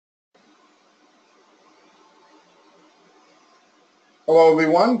Hello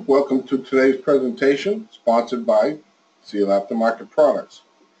everyone, welcome to today's presentation sponsored by Seal Aftermarket Products.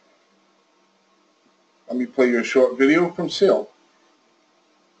 Let me play you a short video from Seal.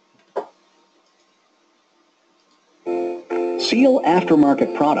 Seal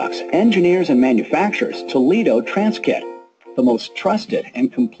Aftermarket Products engineers and manufactures Toledo Transkit, the most trusted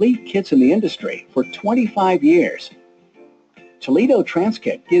and complete kits in the industry for 25 years. Toledo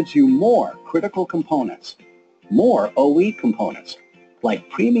Transkit gives you more critical components, more OE components, like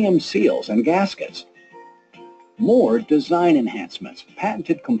premium seals and gaskets, more design enhancements,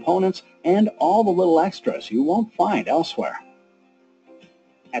 patented components, and all the little extras you won't find elsewhere.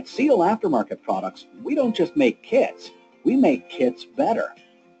 At Seal Aftermarket Products, we don't just make kits, we make kits better.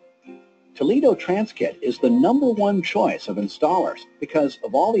 Toledo Transkit is the #1 choice of installers because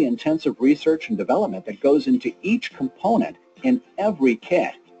of all the intensive research and development that goes into each component in every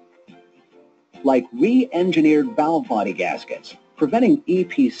kit. Like re-engineered valve body gaskets, preventing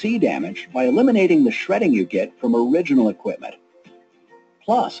EPC damage by eliminating the shredding you get from original equipment.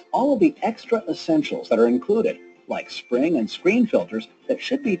 Plus, all of the extra essentials that are included, like spring and screen filters that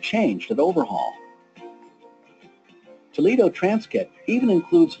should be changed at overhaul. Toledo Transkit even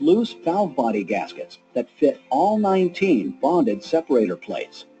includes loose valve body gaskets that fit all 19 bonded separator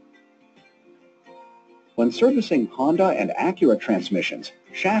plates. When servicing Honda and ATRA transmissions,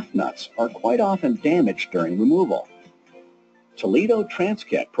 shaft nuts are quite often damaged during removal. Toledo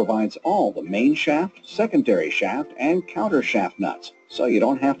Transkit provides all the main shaft, secondary shaft, and counter shaft nuts, so you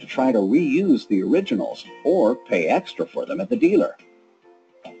don't have to try to reuse the originals or pay extra for them at the dealer.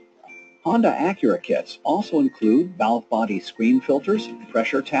 Honda Acura kits also include valve body screen filters,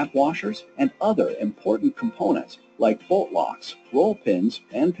 pressure tap washers, and other important components like bolt locks, roll pins,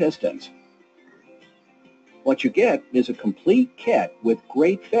 and pistons. What you get is a complete kit with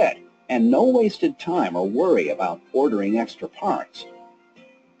great fit and no wasted time or worry about ordering extra parts.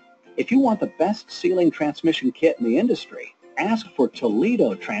 If you want the best sealing transmission kit in the industry, ask for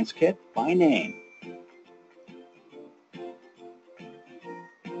Toledo Transkit by name.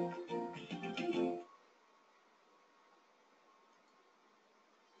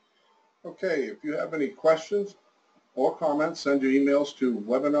 Okay, if you have any questions or comments, send your emails to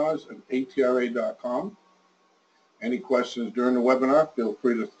webinars@atra.com. Any questions during the webinar, feel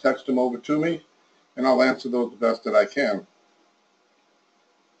free to text them over to me, and I'll answer those the best that I can.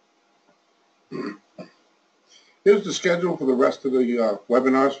 Here's the schedule for the rest of the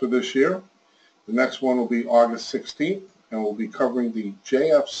webinars for this year. The next one will be August 16th, and we'll be covering the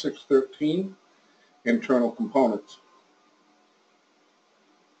JF613 internal components.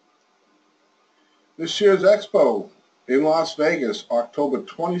 This year's Expo in Las Vegas, October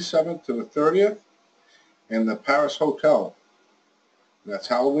 27th to the 30th, in the Paris Hotel. That's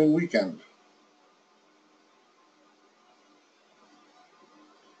Halloween weekend.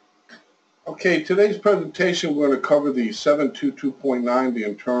 Okay, today's presentation we're going to cover the 722.9, the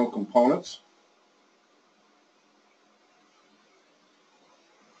internal components.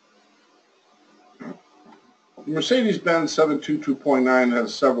 The Mercedes-Benz 722.9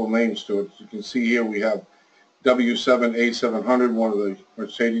 has several names to it. As you can see here we have W7A700, one of the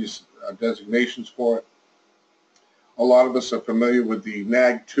Mercedes designations for it. A lot of us are familiar with the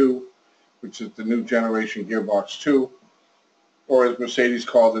NAG2, which is the new generation gearbox 2, or as Mercedes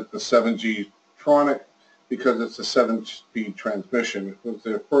calls it, the 7G Tronic, because it's a 7-speed transmission. It was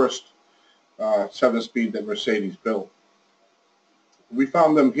their first 7-speed that Mercedes built. We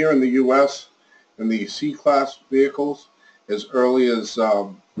found them here in the U.S. in the C-Class vehicles as early as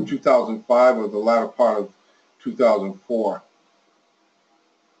 2005 or the latter part of 2004.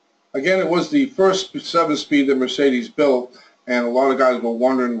 Again, it was the first 7-speed that Mercedes built, and a lot of guys were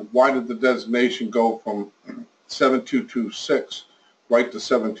wondering why did the designation go from 7226 right to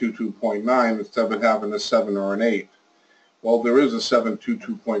 722.9 instead of having a 7 or an 8. Well, there is a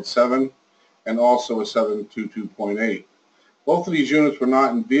 722.7 and also a 722.8. Both of these units were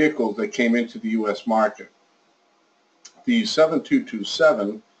not in vehicles that came into the U.S. market. The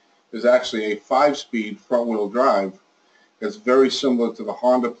 7227 is actually a 5-speed front-wheel drive. It's very similar to the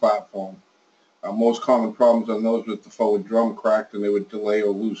Honda platform. Most common problems on those with the forward drum cracked and they would delay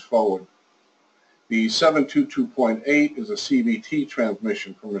or lose forward. The 722.8 is a CVT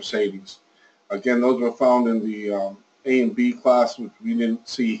transmission from Mercedes. Again, those were found in the A and B class, which we didn't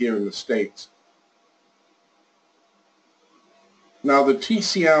see here in the States. Now the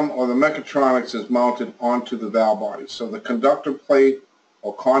TCM or the mechatronics is mounted onto the valve body. So the conductor plate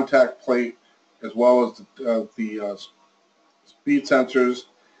or contact plate, as well as the speed sensors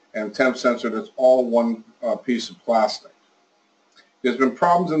and temp sensor, that's all one piece of plastic. There's been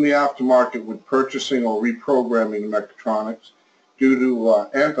problems in the aftermarket with purchasing or reprogramming the mechatronics due to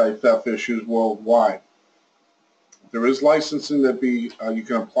anti-theft issues worldwide. There is licensing that you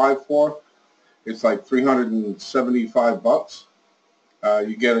can apply for. It's like $375.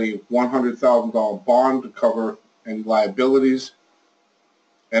 You get a $100,000 bond to cover any liabilities.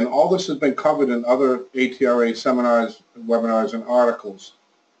 And all this has been covered in other ATRA seminars, webinars, and articles.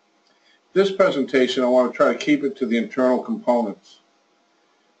 This presentation, I want to try to keep it to the internal components.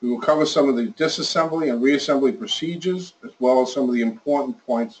 We will cover some of the disassembly and reassembly procedures, as well as some of the important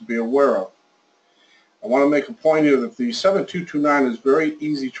points to be aware of. I want to make a point here that the 7229 is very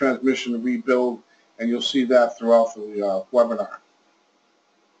easy transmission to rebuild, and you'll see that throughout the webinar.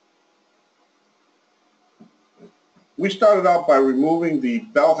 We started out by removing the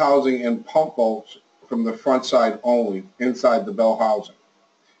bell housing and pump bolts from the front side only, inside the bell housing.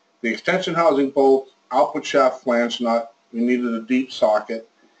 The extension housing bolt, output shaft flange nut, we needed a deep socket,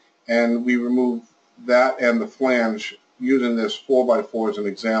 and we removed that and the flange using this 4x4 as an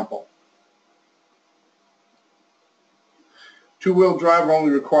example. Two-wheel drive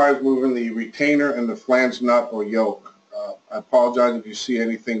only requires moving the retainer and the flange nut or yoke. I apologize if you see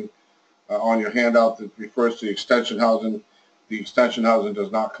anything on your handout that refers to the extension housing. The extension housing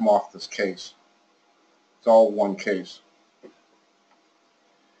does not come off this case. It's all one case.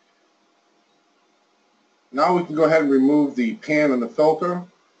 Now we can go ahead and remove the pan and the filter.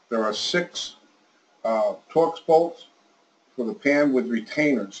 There are 6 Torx bolts for the pan with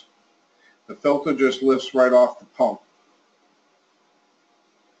retainers. The filter just lifts right off the pump.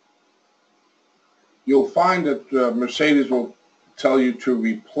 You'll find that Mercedes will tell you to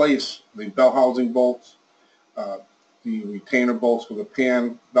replace the bell housing bolts, the retainer bolts for the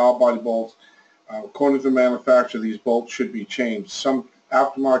pan, valve body bolts. According to the manufacturer, these bolts should be changed. Some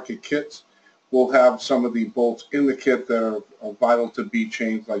aftermarket kits will have some of the bolts in the kit that are vital to be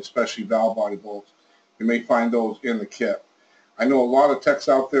changed, like especially valve body bolts. You may find those in the kit. I know a lot of techs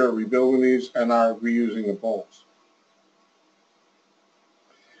out there are rebuilding these and are reusing the bolts.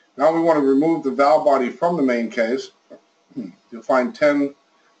 Now we want to remove the valve body from the main case. You'll find 10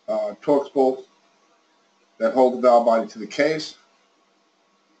 Torx bolts that hold the valve body to the case.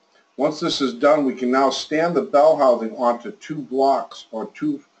 Once this is done, we can now stand the bell housing onto 2 blocks or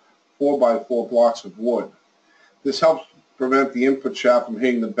 2 4x4 blocks of wood. This helps prevent the input shaft from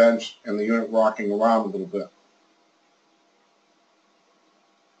hitting the bench and the unit rocking around a little bit.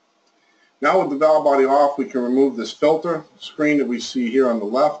 Now with the valve body off, we can remove this filter screen that we see here on the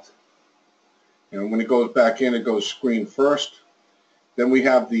left. And when it goes back in, it goes screen first. Then we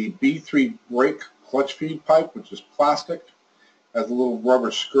have the B3 brake clutch feed pipe, which is plastic. Has a little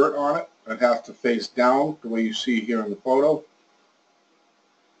rubber skirt on it. It has to face down the way you see here in the photo.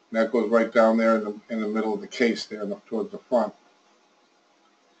 And that goes right down there in the middle of the case there towards the front.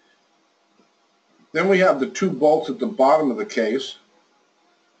 Then we have the 2 bolts at the bottom of the case,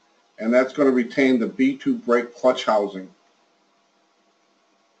 and that's going to retain the B2 brake clutch housing.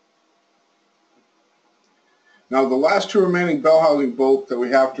 Now the last 2 remaining bell housing bolts that we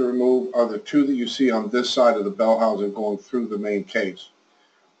have to remove are the 2 that you see on this side of the bell housing going through the main case.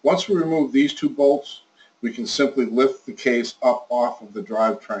 Once we remove these 2 bolts, we can simply lift the case up off of the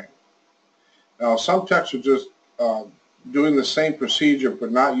drivetrain. Now some techs are just doing the same procedure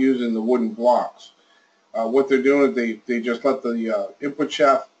but not using the wooden blocks. What they're doing is they just let the input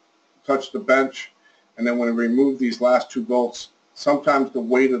shaft touch the bench, and then when they remove these last 2 bolts, sometimes the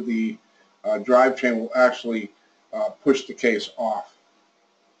weight of the drivetrain will actually push the case off.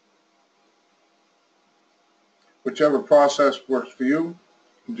 Whichever process works for you,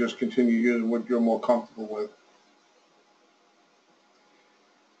 and just continue using what you're more comfortable with.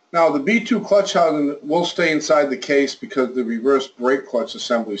 Now the B2 clutch housing will stay inside the case because the reverse brake clutch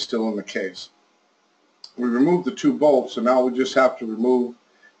assembly is still in the case. We removed the 2 bolts, so now we just have to remove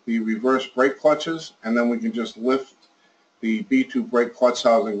the reverse brake clutches, and then we can just lift the B2 brake clutch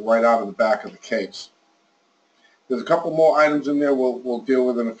housing right out of the back of the case. There's a couple more items in there we'll deal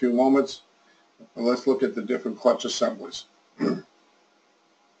with in a few moments. Let's look at the different clutch assemblies.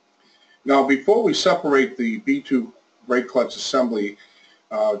 Now before we separate the B2 brake clutch assembly,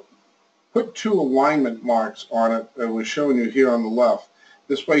 put 2 alignment marks on it that we're showing you here on the left.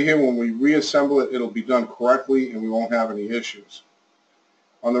 This way here, when we reassemble it, it'll be done correctly and we won't have any issues.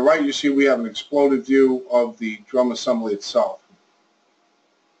 On the right you see we have an exploded view of the drum assembly itself.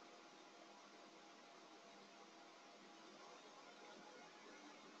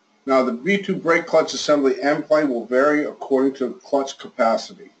 Now the B2 brake clutch assembly end plate will vary according to clutch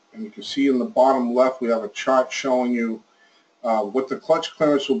capacity. And you can see in the bottom left we have a chart showing you what the clutch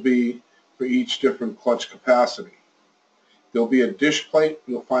clearance will be for each different clutch capacity. There'll be a dish plate.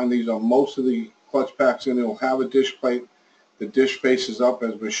 You'll find these on most of the clutch packs, and they'll have a dish plate The dish faces up,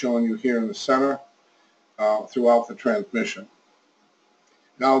 as we're showing you here in the center, throughout the transmission.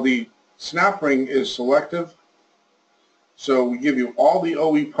 Now the snap ring is selective, so we give you all the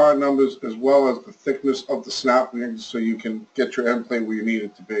OE part numbers as well as the thickness of the snap ring so you can get your end plate where you need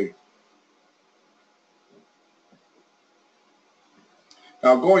it to be.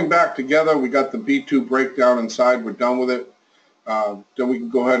 Now going back together, we got the B2 breakdown inside, we're done with it. Then we can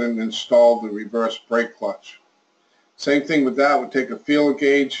go ahead and install the reverse brake clutch. Same thing with that, we take a feeler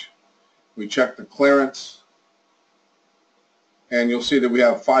gauge, we check the clearance, and you'll see that we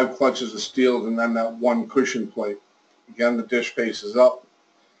have 5 clutches of steel and then that 1 cushion plate. Again, the dish faces up.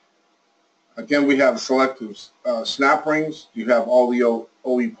 Again, we have selective snap rings. You have all the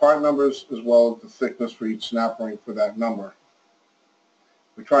OE part numbers as well as the thickness for each snap ring for that number.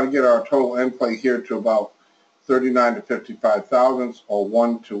 We try to get our total end plate here to about 39 to 55 thousandths, or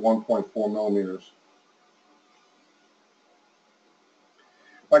 1 to 1.4 millimeters.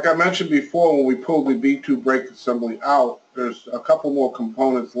 Like I mentioned before, when we pulled the B2 brake assembly out, there's a couple more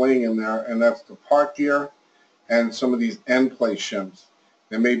components laying in there, and that's the part gear and some of these end plate shims.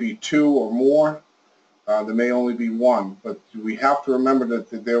 There may be 2 or more. There may only be 1, but we have to remember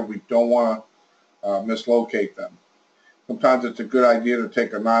that we don't want to mislocate them. Sometimes it's a good idea to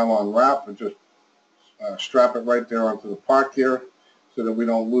take a nylon wrap and just strap it right there onto the part gear so that we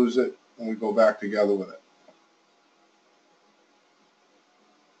don't lose it when we go back together with it.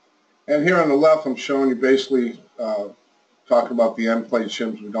 And here on the left, I'm showing you basically talking about the end plate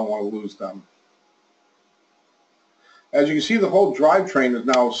shims. We don't want to lose them. As you can see, the whole drivetrain is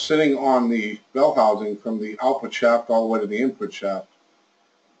now sitting on the bell housing from the output shaft all the way to the input shaft.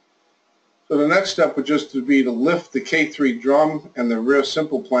 So the next step would just be to lift the K3 drum and the rear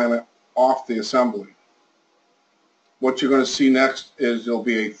simple planet off the assembly. What you're going to see next is there'll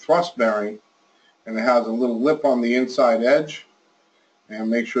be a thrust bearing, and it has a little lip on the inside edge, and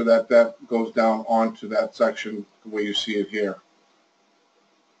make sure that that goes down onto that section the way you see it here.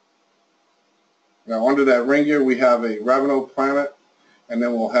 Now under that ring gear we have a revenue planet, and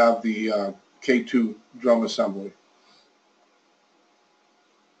then we'll have the K2 drum assembly.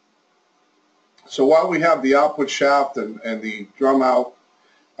 So while we have the output shaft and the drum out,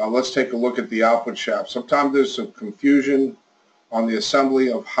 let's take a look at the output shaft. Sometimes there's some confusion on the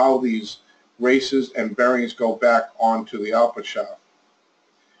assembly of how these races and bearings go back onto the output shaft.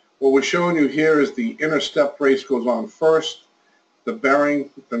 What we're showing you here is the inner step race goes on first, the bearing,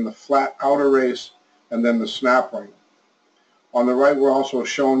 then the flat outer race, and then the snap ring. On the right, we're also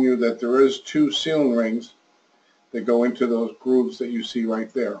showing you that there is 2 sealing rings that go into those grooves that you see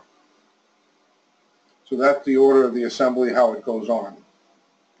right there. So that's the order of the assembly, how it goes on.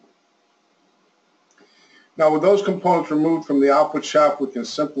 Now with those components removed from the output shaft, we can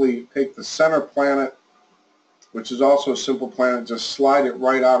simply take the center planet, which is also a simple planet, just slide it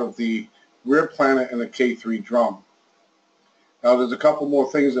right out of the rear planet in the K3 drum. Now there's a couple more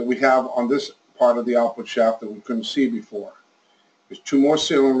things that we have on this part of the output shaft that we couldn't see before. There's 2 more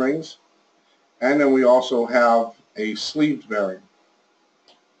sealing rings, and then we also have a sleeved bearing.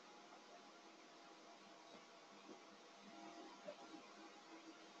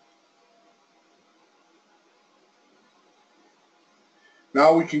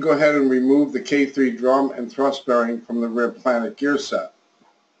 Now we can go ahead and remove the K3 drum and thrust bearing from the rear planet gear set.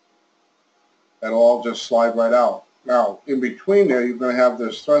 That'll all just slide right out. Now in between there you're going to have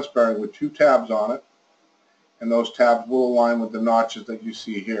this thrust bearing with 2 tabs on it, and those tabs will align with the notches that you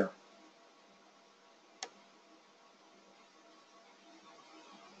see here.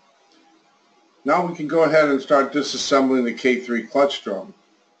 Now we can go ahead and start disassembling the K3 clutch drum.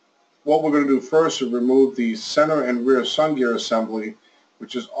 What we're going to do first is remove the center and rear sun gear assembly,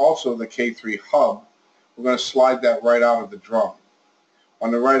 which is also the K3 hub. We're going to slide that right out of the drum.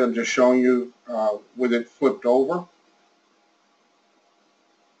 On the right, I'm just showing you with it flipped over.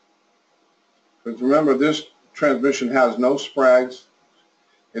 But remember, this transmission has no sprags.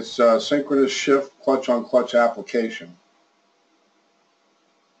 It's a synchronous shift clutch on clutch application.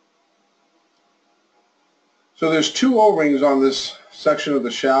 So there's 2 O-rings on this section of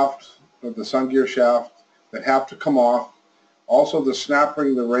the shaft, of the sun gear shaft, that have to come off. Also the snap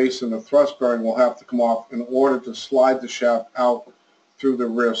ring, the race, and the thrust bearing will have to come off in order to slide the shaft out through the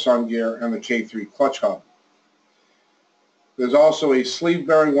rear sun gear and the K3 clutch hub. There's also a sleeve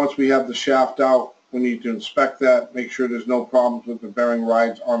bearing. Once we have the shaft out, we need to inspect that, make sure there's no problems with the bearing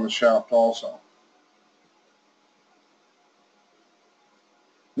rides on the shaft also.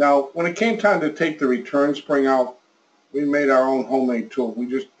 Now, when it came time to take the return spring out, we made our own homemade tool. We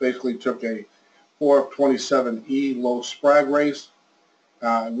just basically took a 4F27E low sprag race.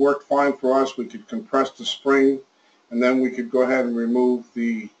 It worked fine for us. We could compress the spring and then we could go ahead and remove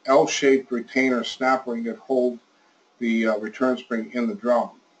the L-shaped retainer snap ring that holds the return spring in the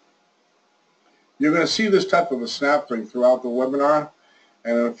drum. You're going to see this type of a snap ring throughout the webinar,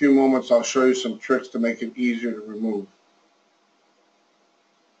 and in a few moments I'll show you some tricks to make it easier to remove.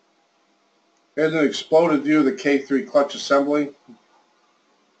 Here's an exploded view of the K3 clutch assembly.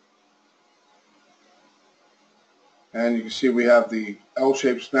 And you can see we have the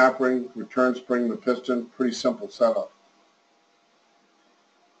L-shaped snap ring, return spring, the piston, pretty simple setup.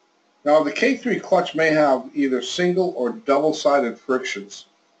 Now the K3 clutch may have either single or double-sided frictions.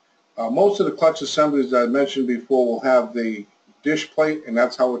 Most of the clutch assemblies that I mentioned before will have the dish plate, and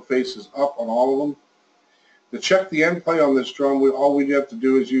that's how it faces up on all of them. To check the end plate on this drum, all we have to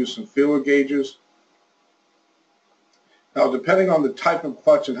do is use some feeler gauges. Now depending on the type of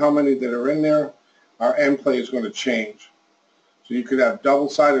clutch and how many that are in there, our end plate is going to change. So you could have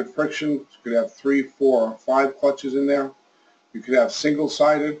double-sided frictions, you could have 3, 4, or 5 clutches in there. You could have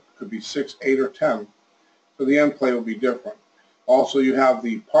single-sided, could be 6, 8, or 10. So the end plate will be different. Also, you have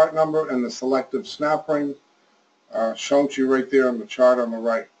the part number and the selective snap ring shown to you right there on the chart on the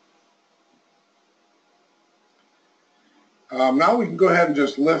right. Now we can go ahead and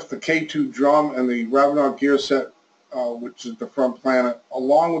just lift the K2 drum and the Ravenel gear set, which is the front planet,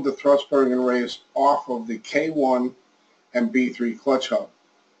 along with the thrust bearing and race off of the K1 and B3 clutch hub.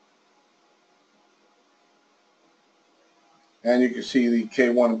 And you can see the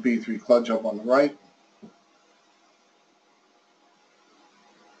K1 and B3 clutch hub on the right.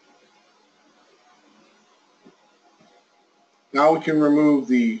 Now we can remove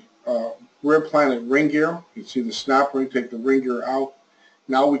the rear planet ring gear. You can see the snap ring, take the ring gear out.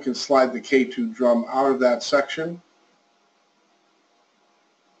 Now we can slide the K2 drum out of that section.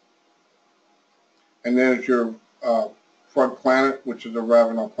 And then it's your front planet, which is a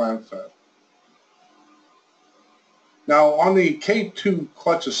Ravenel planet set. Now on the K2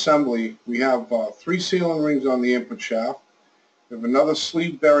 clutch assembly, we have 3 sealing rings on the input shaft. We have another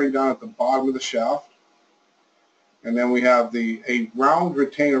sleeve bearing down at the bottom of the shaft. And then we have a round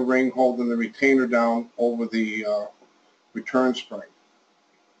retainer ring holding the retainer down over the return spring.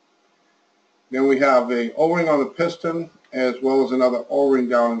 Then we have a O-ring on the piston, as well as another O-ring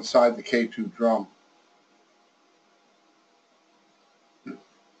down inside the K2 drum.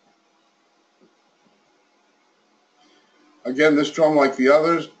 Again, this drum, like the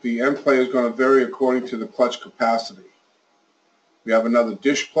others, the end plate is going to vary according to the clutch capacity. We have another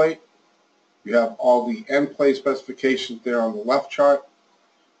dish plate. You have all the end plate specifications there on the left chart,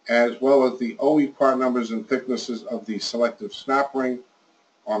 as well as the OE part numbers and thicknesses of the selective snap ring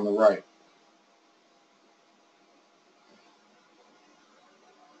on the right.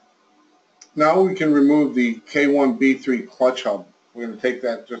 Now we can remove the K1 B3 clutch hub. We're going to take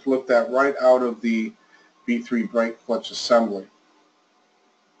that, just lift that right out of the B3 brake clutch assembly.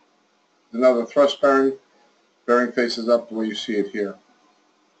 Another thrust bearing. Bearing faces up the way you see it here.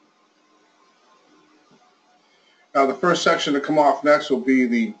 Now the first section to come off next will be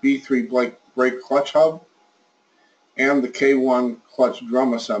the B3 brake clutch hub and the K1 clutch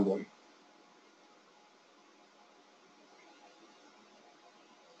drum assembly.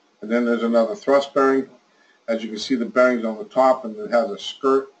 And then there's another thrust bearing. As you can see, the bearing's on the top and it has a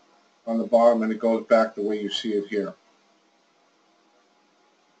skirt on the bottom, and it goes back the way you see it here.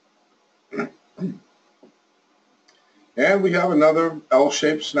 And we have another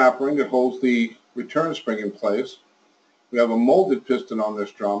L-shaped snap ring that holds the return spring in place. We have a molded piston on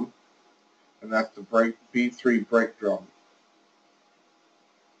this drum, and that's the B3 brake drum.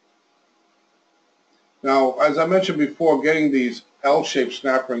 Now, as I mentioned before, getting these L-shaped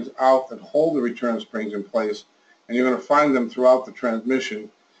snap rings out that hold the return springs in place, and you're going to find them throughout the transmission,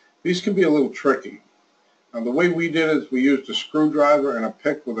 these can be a little tricky. Now, the way we did it is we used a screwdriver and a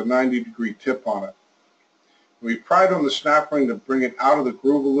pick with a 90-degree tip on it. We pried on the snap ring to bring it out of the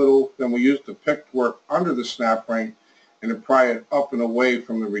groove a little, then we used the pick to work under the snap ring and to pry it up and away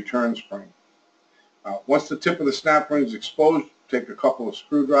from the return spring. Once the tip of the snap ring is exposed, take a couple of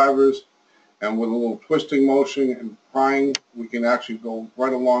screwdrivers, and with a little twisting motion and prying, we can actually go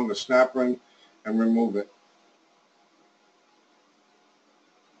right along the snap ring and remove it.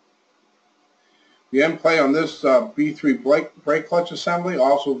 The end plate on this B3 brake clutch assembly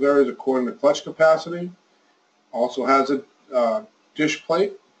also varies according to clutch capacity. Also has a dish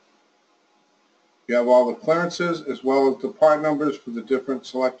plate. You have all the clearances as well as the part numbers for the different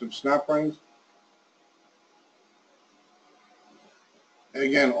selective snap rings. And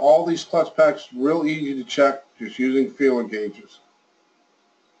again, all these clutch packs real easy to check just using feeler gauges.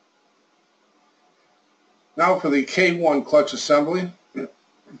 Now for the K1 clutch assembly.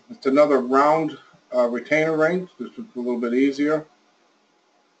 It's another round retainer rings. This is a little bit easier.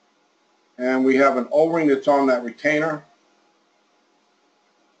 And we have an O-ring that's on that retainer.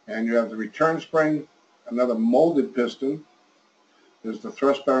 And you have the return spring, another molded piston. There's the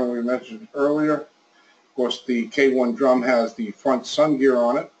thrust bearing we mentioned earlier. Of course, the K1 drum has the front sun gear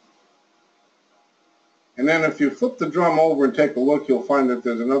on it. And then if you flip the drum over and take a look, you'll find that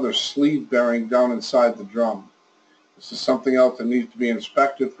there's another sleeve bearing down inside the drum. This is something else that needs to be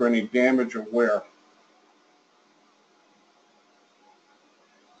inspected for any damage or wear.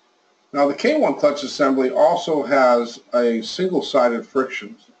 Now the K1 clutch assembly also has a single-sided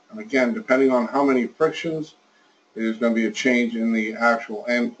frictions. And again, depending on how many frictions, there's going to be a change in the actual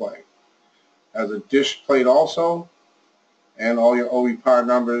end plate. Has a dish plate also, and all your OE part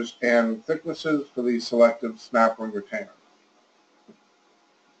numbers and thicknesses for the selective snap ring retainer.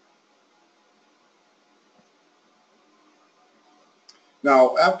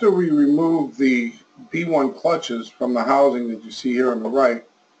 Now, after we remove the B1 clutches from the housing that you see here on the right,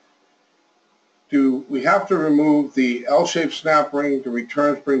 we have to remove the L-shaped snap ring, the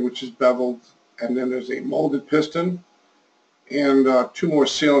return spring, which is beveled, and then there's a molded piston and 2 more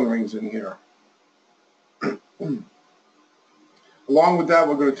sealing rings in here. Along with that,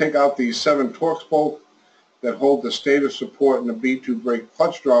 we're going to take out the 7 Torx bolts that hold the stator support and the B2 brake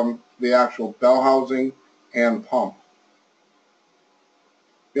clutch drum, the actual bell housing and pump.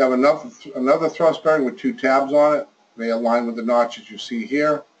 We have another thrust bearing with 2 tabs on it. They align with the notches you see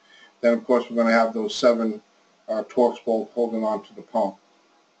here. Then, of course, we're going to have those 7 Torx bolts holding on to the pump.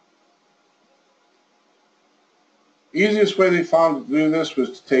 Easiest way they found to do this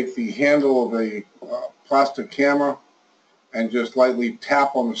was to take the handle of a plastic camera and just lightly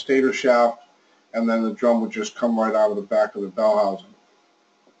tap on the stator shaft, and then the drum would just come right out of the back of the bell housing.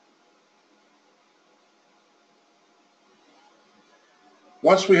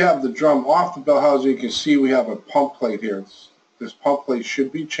 Once we have the drum off the bell housing, you can see we have a pump plate here. This pump plate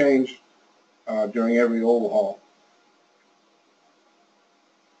should be changed during every overhaul.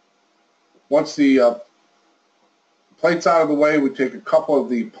 Once the plate's out of the way, we take a couple of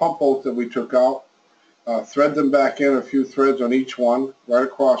the pump bolts that we took out, thread them back in, a few threads on each one, right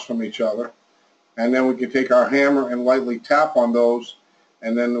across from each other, and then we can take our hammer and lightly tap on those,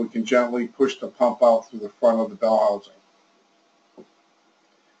 and then we can gently push the pump out through the front of the bell housing.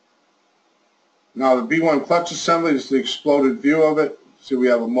 Now the B1 clutch assembly is the exploded view of it. See, we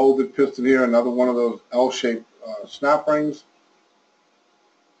have a molded piston here, another one of those L-shaped snap rings.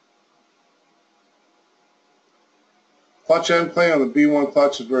 Clutch end plate on the B1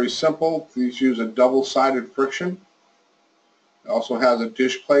 clutch is very simple. These use a double-sided friction. It also has a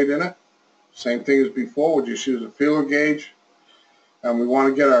dish plate in it. Same thing as before, we just use a feeler gauge. And we want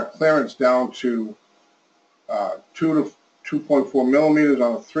to get our clearance down to 2 to 2.4 millimeters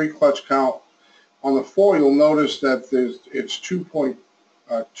on a 3 clutch count. On the 4, you'll notice that it's 2.2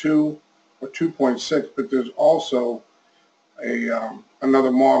 or 2.6, but there's also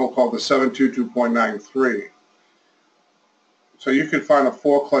another model called the 722.93. So you could find a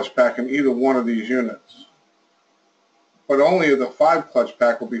 4 clutch pack in either one of these units. But only the 5 clutch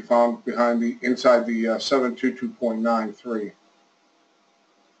pack will be found inside the 722.93.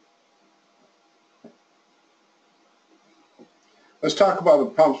 Let's talk about the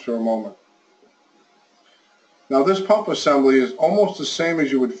pumps for a moment. Now this pump assembly is almost the same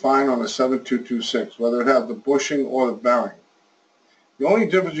as you would find on a 7226, whether it has the bushing or the bearing. The only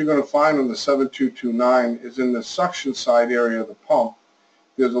difference you're going to find on the 7229 is in the suction side area of the pump.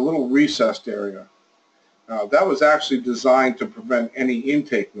 There's a little recessed area. Now that was actually designed to prevent any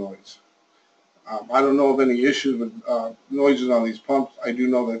intake noise. I don't know of any issues with noises on these pumps. I do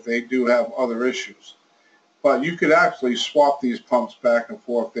know that they do have other issues. But you could actually swap these pumps back and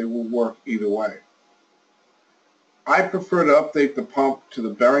forth. They will work either way. I prefer to update the pump to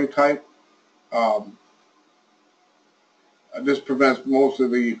the bearing type. This prevents most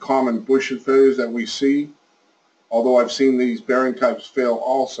of the common bushing failures that we see, although I've seen these bearing types fail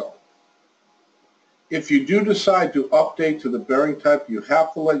also. If you do decide to update to the bearing type, you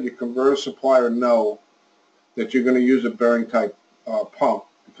have to let your converter supplier know that you're going to use a bearing type pump,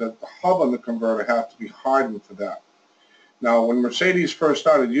 because the hub on the converter has to be hardened for that. Now, when Mercedes first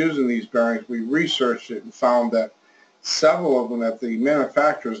started using these bearings, we researched it and found that several of them at the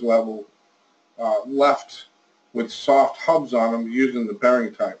manufacturer's level left with soft hubs on them using the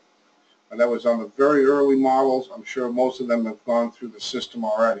bearing type. And that was on the very early models. I'm sure most of them have gone through the system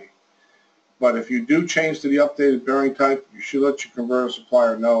already. But if you do change to the updated bearing type, you should let your converter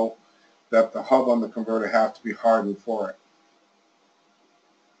supplier know that the hub on the converter has to be hardened for it.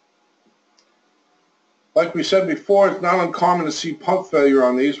 Like we said before, it's not uncommon to see pump failure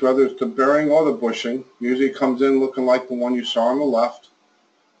on these, whether it's the bearing or the bushing. Usually it comes in looking like the one you saw on the left,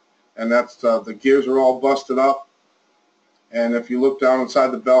 and that's the gears are all busted up. And if you look down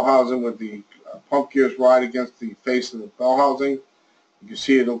inside the bell housing with the pump gears right against the face of the bell housing, you can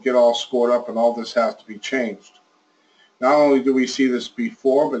see it'll get all scored up, and all this has to be changed. Not only do we see this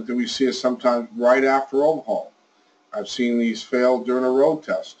before, but do we see it sometimes right after overhaul. I've seen these fail during a road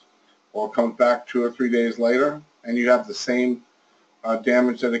test, or it comes back 2 or 3 days later, and you have the same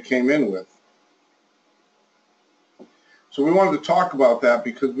damage that it came in with. So we wanted to talk about that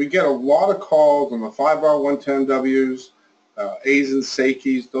because we get a lot of calls on the 5R110Ws, A's and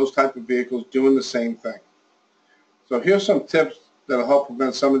Seikis, those type of vehicles doing the same thing. So here's some tips that'll help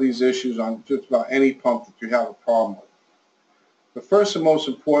prevent some of these issues on just about any pump that you have a problem with. The first and most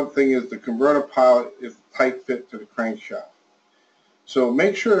important thing is the converter pilot is a tight fit to the crankshaft. So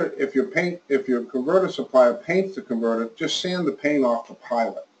make sure if your converter supplier paints the converter, just sand the paint off the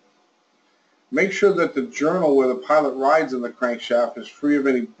pilot. Make sure that the journal where the pilot rides in the crankshaft is free of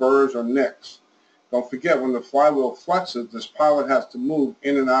any burrs or nicks. Don't forget, when the flywheel flexes, this pilot has to move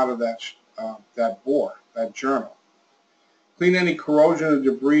in and out of that bore, that journal. Clean any corrosion or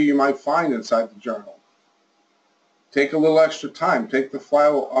debris you might find inside the journal. Take a little extra time. Take the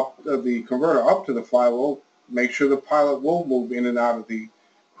flywheel up, the converter up to the flywheel. Make sure the pilot will move in and out of the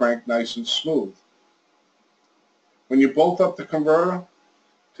crank nice and smooth. When you bolt up the converter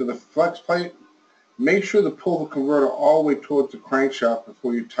to the flex plate, make sure to pull the converter all the way towards the crankshaft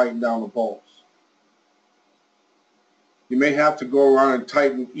before you tighten down the bolts. You may have to go around and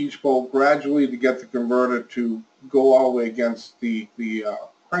tighten each bolt gradually to get the converter to go all the way against the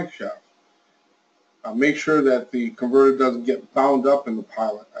crankshaft. Make sure that the converter doesn't get bound up in the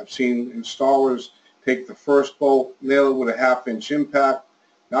pilot. I've seen installers take the first bolt, nail it with a 1/2-inch impact.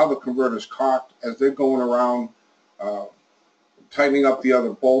 Now the converter's cocked. As they're going around tightening up the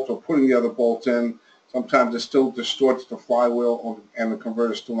other bolt or putting the other bolts in, sometimes it still distorts the flywheel and the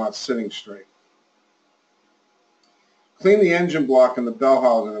converter's still not sitting straight. Clean the engine block and the bell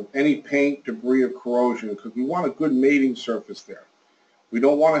housing of any paint, debris, or corrosion because we want a good mating surface there. We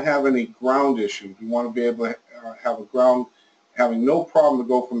don't want to have any ground issues. We want to be able to have a ground having no problem to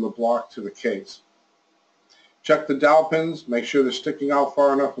go from the block to the case. Check the dowel pins. Make sure they're sticking out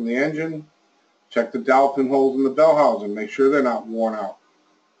far enough from the engine. Check the dowel pin holes in the bell housing. Make sure they're not worn out.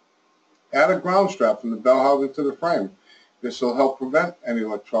 Add a ground strap from the bell housing to the frame. This will help prevent any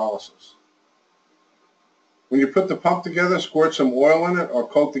electrolysis. When you put the pump together, squirt some oil in it or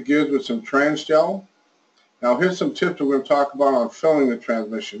coat the gears with some trans gel. Now here's some tips we're going to talk about on filling the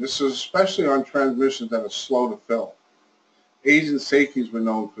transmission. This is especially on transmissions that are slow to fill. A's and Seikis were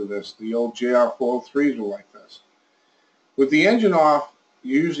known for this. The old JR403s were like this. With the engine off,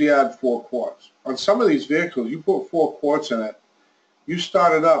 you usually add 4 quarts. On some of these vehicles, you put 4 quarts in it, you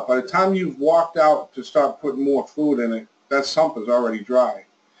start it up. By the time you've walked out to start putting more fluid in it, that sump is already dry.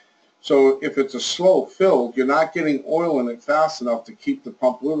 So if it's a slow fill, you're not getting oil in it fast enough to keep the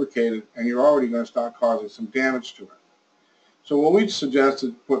pump lubricated, and you're already going to start causing some damage to it. So what we suggest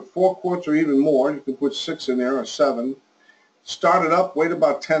is put 4 quarts or even more. You can put 6 in there or 7. Start it up, wait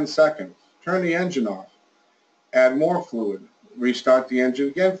about 10 seconds. Turn the engine off. Add more fluid. Restart the engine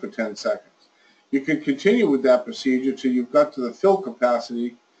again for 10 seconds. You can continue with that procedure till you've got to the fill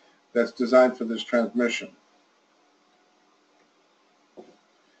capacity that's designed for this transmission.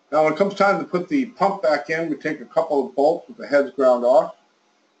 Now when it comes time to put the pump back in, we take a couple of bolts with the heads ground off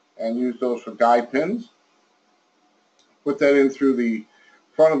and use those for guide pins. Put that in through the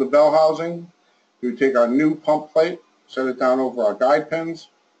front of the bell housing. We take our new pump plate, set it down over our guide pins,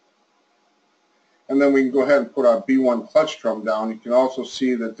 and then we can go ahead and put our B1 clutch drum down. You can also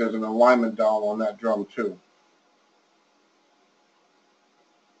see that there's an alignment dowel on that drum too.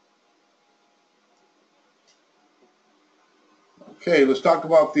 Okay, let's talk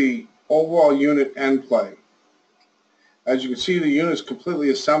about the overall unit end play. As you can see, the unit is completely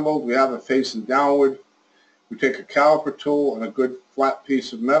assembled. We have it facing downward. We take a caliper tool and a good flat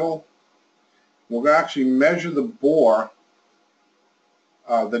piece of metal. We're going to actually measure the bore,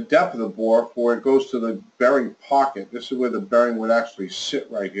 the depth of the bore, before it goes to the bearing pocket. This is where the bearing would actually sit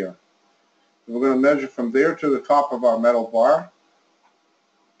right here. We're going to measure from there to the top of our metal bar.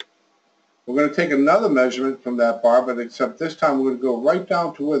 We're going to take another measurement from that bar, but except this time we're going to go right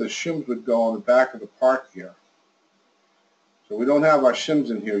down to where the shims would go on the back of the park gear. So we don't have our shims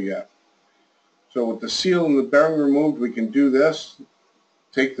in here yet. So with the seal and the bearing removed, we can do this.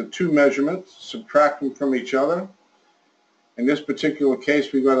 Take the 2 measurements, subtract them from each other. In this particular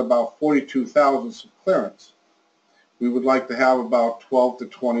case, we've got about 42 thousandths of clearance. We would like to have about 12 to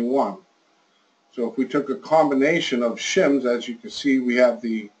 21. So if we took a combination of shims, as you can see, we have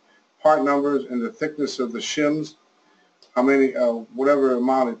the part numbers and the thickness of the shims, how many, whatever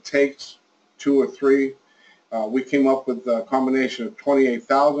amount it takes, 2 or 3. We came up with a combination of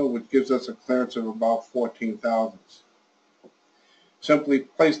 28,000, which gives us a clearance of about 14 thousandths. Simply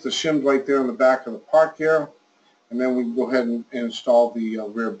place the shims right there on the back of the part gear, and then we can go ahead and install the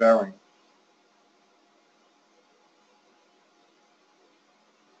rear bearing.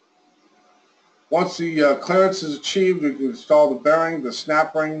 Once the clearance is achieved, we can install the bearing, the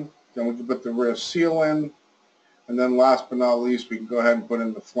snap ring, then we can put the rear seal in, and then last but not least, we can go ahead and put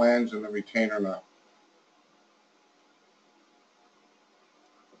in the flange and the retainer nut.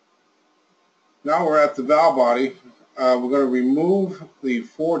 Now we're at the valve body. We're going to remove the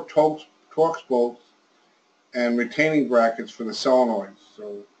 4 Torx bolts and retaining brackets for the solenoids.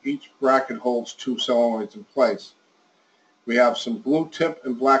 So each bracket holds 2 solenoids in place. We have some blue tip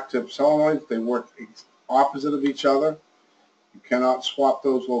and black tip solenoids. They work opposite of each other. You cannot swap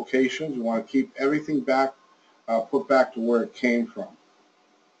those locations. You want to keep everything back, put back to where it came from.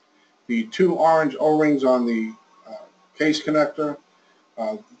 The 2 orange O-rings on the case connector,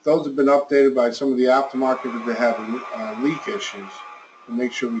 those have been updated by some of the aftermarket that they have leak issues, to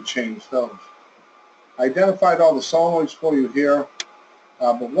make sure we change those. I identified all the solenoids for you here,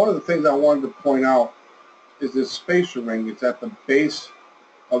 but one of the things I wanted to point out is this spacer ring. It's at the base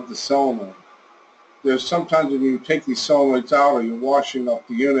of the solenoid. There's sometimes when you take these solenoids out or you're washing up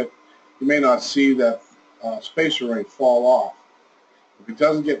the unit, you may not see that spacer ring fall off. If it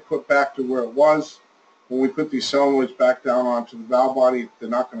doesn't get put back to where it was, when we put these solenoids back down onto the valve body, they're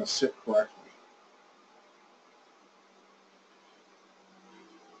not going to sit correctly.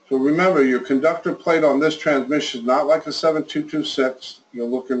 So remember, your conductor plate on this transmission is not like a 7226. You're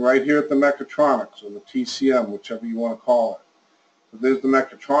looking right here at the mechatronics, or the TCM, whichever you want to call it. So there's the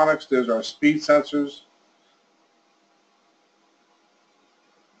mechatronics, there's our speed sensors.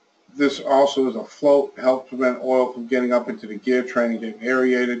 This also is a float, helps prevent oil from getting up into the gear train and getting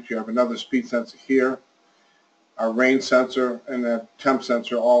aerated. You have another speed sensor here, our rain sensor, and a temp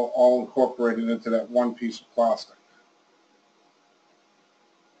sensor, all incorporated into that one piece of plastic.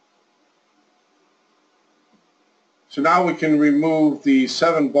 So now we can remove the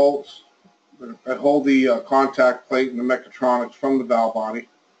 7 bolts that hold the contact plate and the mechatronics from the valve body.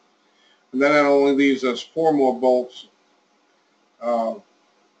 And then it only leaves us 4 more bolts on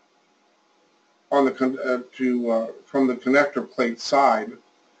the from the connector plate side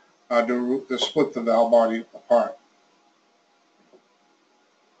to split the valve body apart.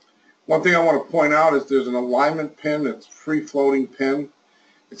 One thing I want to point out is there's an alignment pin. It's a free-floating pin.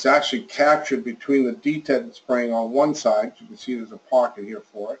 It's actually captured between the detent spring on one side. You can see there's a pocket here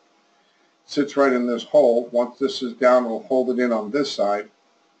for it. Sits right in this hole. Once this is down, we'll hold it in on this side.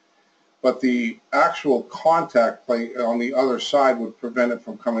 But the actual contact plate on the other side would prevent it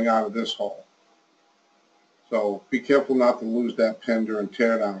from coming out of this hole. So be careful not to lose that pin during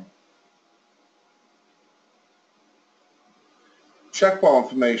teardown. Check ball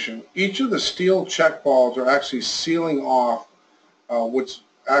information. Each of the steel check balls are actually sealing off which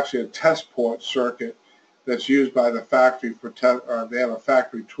actually a test port circuit that's used by the factory for they have a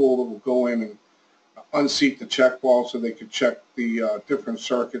factory tool that will go in and unseat the check ball so they can check the different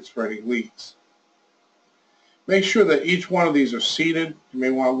circuits for any leaks. Make sure that each one of these are seated. You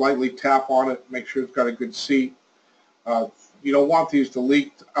may want to lightly tap on it, make sure it's got a good seat. You don't want these to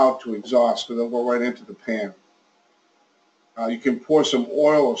leak out to exhaust, so they'll go right into the pan. You can pour some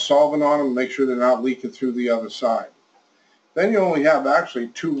oil or solvent on them, make sure they're not leaking through the other side. Then you only have actually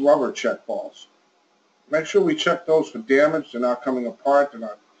 2 rubber check balls. Make sure we check those for damage. They're not coming apart, they're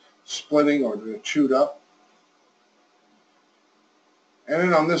not splitting, or they're chewed up. And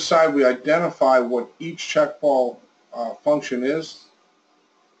then on this side we identify what each check ball function is.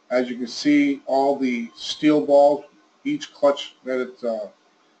 As you can see, all the steel balls, each clutch that it's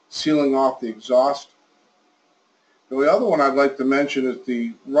sealing off the exhaust. The other one I'd like to mention is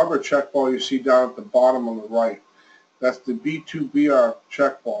the rubber check ball you see down at the bottom on the right. That's the B2BR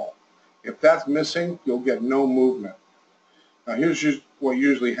check ball. If that's missing, you'll get no movement. Now here's just what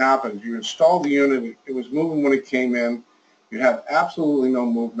usually happens. You install the unit, it was moving when it came in, you have absolutely no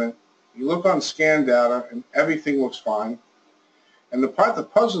movement. You look on scan data and everything looks fine. And the part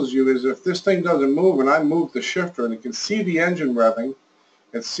that puzzles you is if this thing doesn't move and I move the shifter and it can see the engine revving,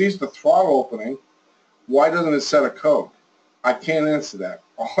 it sees the throttle opening, why doesn't it set a code? I can't answer that.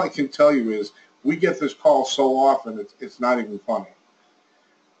 All I can tell you is we get this call so often it's not even funny.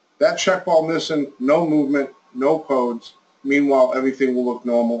 That check ball missing, no movement, no codes. Meanwhile, everything will look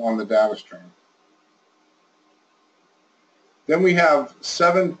normal on the data stream. Then we have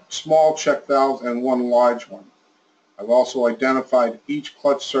 7 small check valves and 1 large one. I've also identified each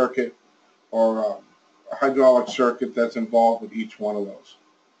clutch circuit or a hydraulic circuit that's involved with each one of those.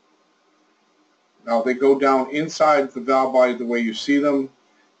 Now they go down inside the valve body the way you see them,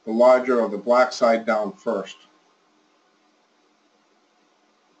 the larger or the black side down first.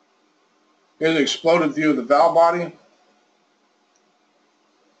 Here's an exploded view of the valve body.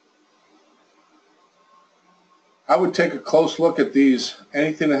 I would take a close look at these.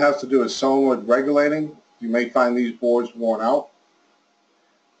 Anything that has to do with solenoid regulating, you may find these boards worn out.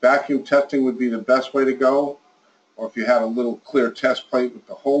 Vacuum testing would be the best way to go, or if you had a little clear test plate with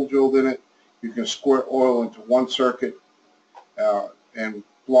the hole drilled in it, you can squirt oil into one circuit and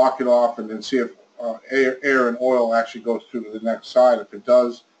block it off and then see if air and oil actually goes through to the next side. If it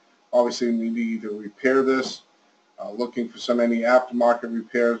does, obviously you need to either repair this, looking for any aftermarket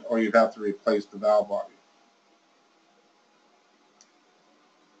repairs, or you'd have to replace the valve body.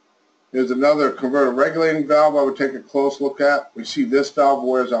 There's another converter regulating valve I would take a close look at. We see this valve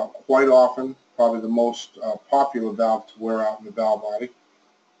wears out quite often, probably the most popular valve to wear out in the valve body.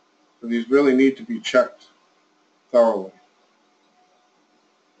 So these really need to be checked thoroughly.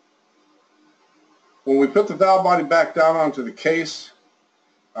 When we put the valve body back down onto the case,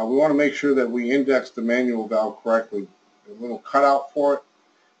 we want to make sure that we index the manual valve correctly. There's a little cutout for it,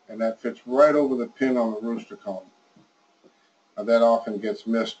 and that fits right over the pin on the rooster cone. That often gets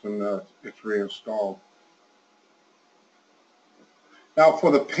missed when it's reinstalled. Now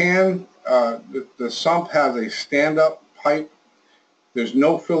for the pan, the sump has a stand-up pipe. There's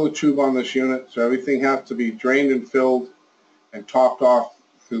no filler tube on this unit, so everything has to be drained and filled and topped off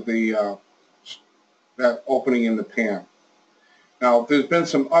through that opening in the pan. Now there's been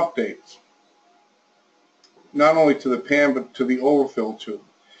some updates, not only to the pan but to the overfill tube.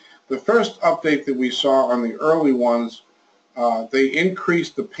 The first update that we saw on the early ones, they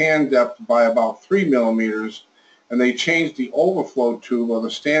increased the pan depth by about 3 millimeters, and they changed the overflow tube or the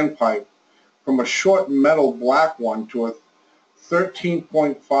standpipe from a short metal black one to a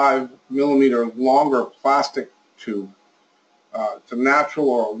 13.5 millimeter longer plastic tube. It's a natural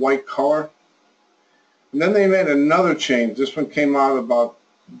or a white color. And then they made another change. This one came out about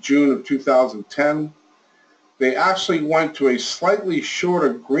June of 2010. They actually went to a slightly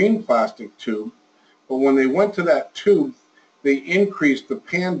shorter green plastic tube, but when they went to that tube, they increased the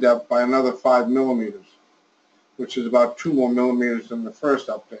pan depth by another 5 millimeters, which is about 2 more millimeters than the first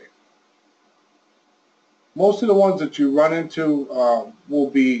update. Most of the ones that you run into will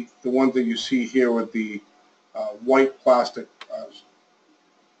be the ones that you see here with the white plastic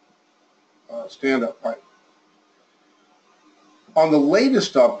stand-up pipe. On the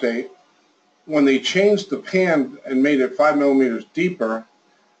latest update, when they changed the pan and made it 5 millimeters deeper,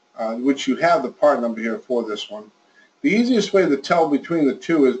 which you have the part number here for this one, the easiest way to tell between the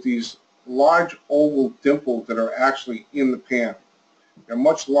two is these large oval dimples that are actually in the pan. They're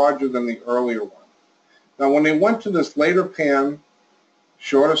much larger than the earlier one. Now when they went to this later pan,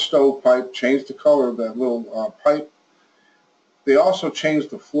 shorter stovepipe, changed the color of that little pipe, they also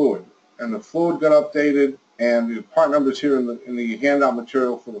changed the fluid. And the fluid got updated, and the part numbers here in the handout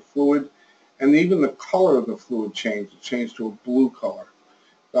material for the fluid, and even the color of the fluid changed. It changed to a blue color.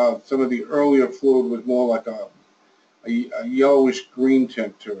 Some of the earlier fluid was more like a yellowish green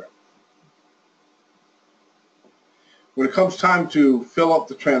tint to it. When it comes time to fill up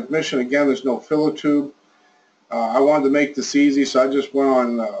the transmission, again, there's no filler tube. I wanted to make this easy, so I just went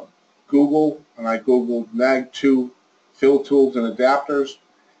on Google, and I Googled Mag 2 fill tools and adapters,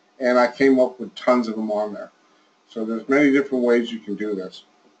 and I came up with tons of them on there. So there's many different ways you can do this.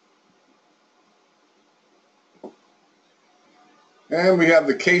 And we have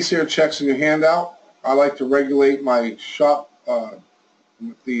the case here, checks in your handout. I like to regulate my shop.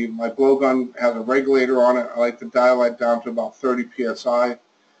 My blowgun has a regulator on it. I like to dial that down to about 30 psi.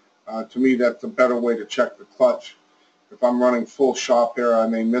 To me, that's a better way to check the clutch. If I'm running full shop here, I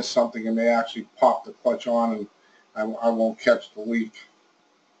may miss something and may actually pop the clutch on, and I won't catch the leak.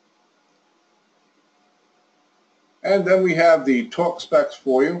 And then we have the torque specs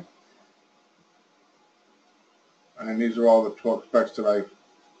for you. And these are all the torque specs that I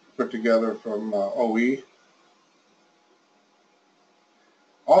put together from OE.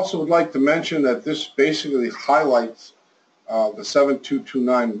 Also would like to mention that this basically highlights the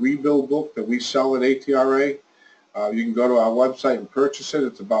 7229 rebuild book that we sell at ATRA. You can go to our website and purchase it.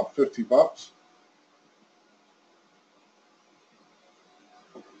 It's about 50 bucks.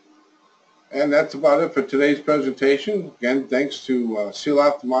 And that's about it for today's presentation. Again, thanks to Seal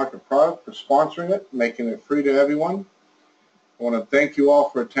Aftermarket Product for sponsoring it, making it free to everyone. I want to thank you all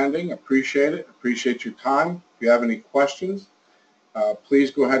for attending. Appreciate it. Appreciate your time. If you have any questions,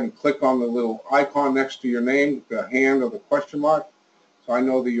 Please go ahead and click on the little icon next to your name, the hand or the question mark, so I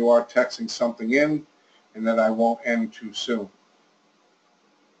know that you are texting something in and that I won't end too soon.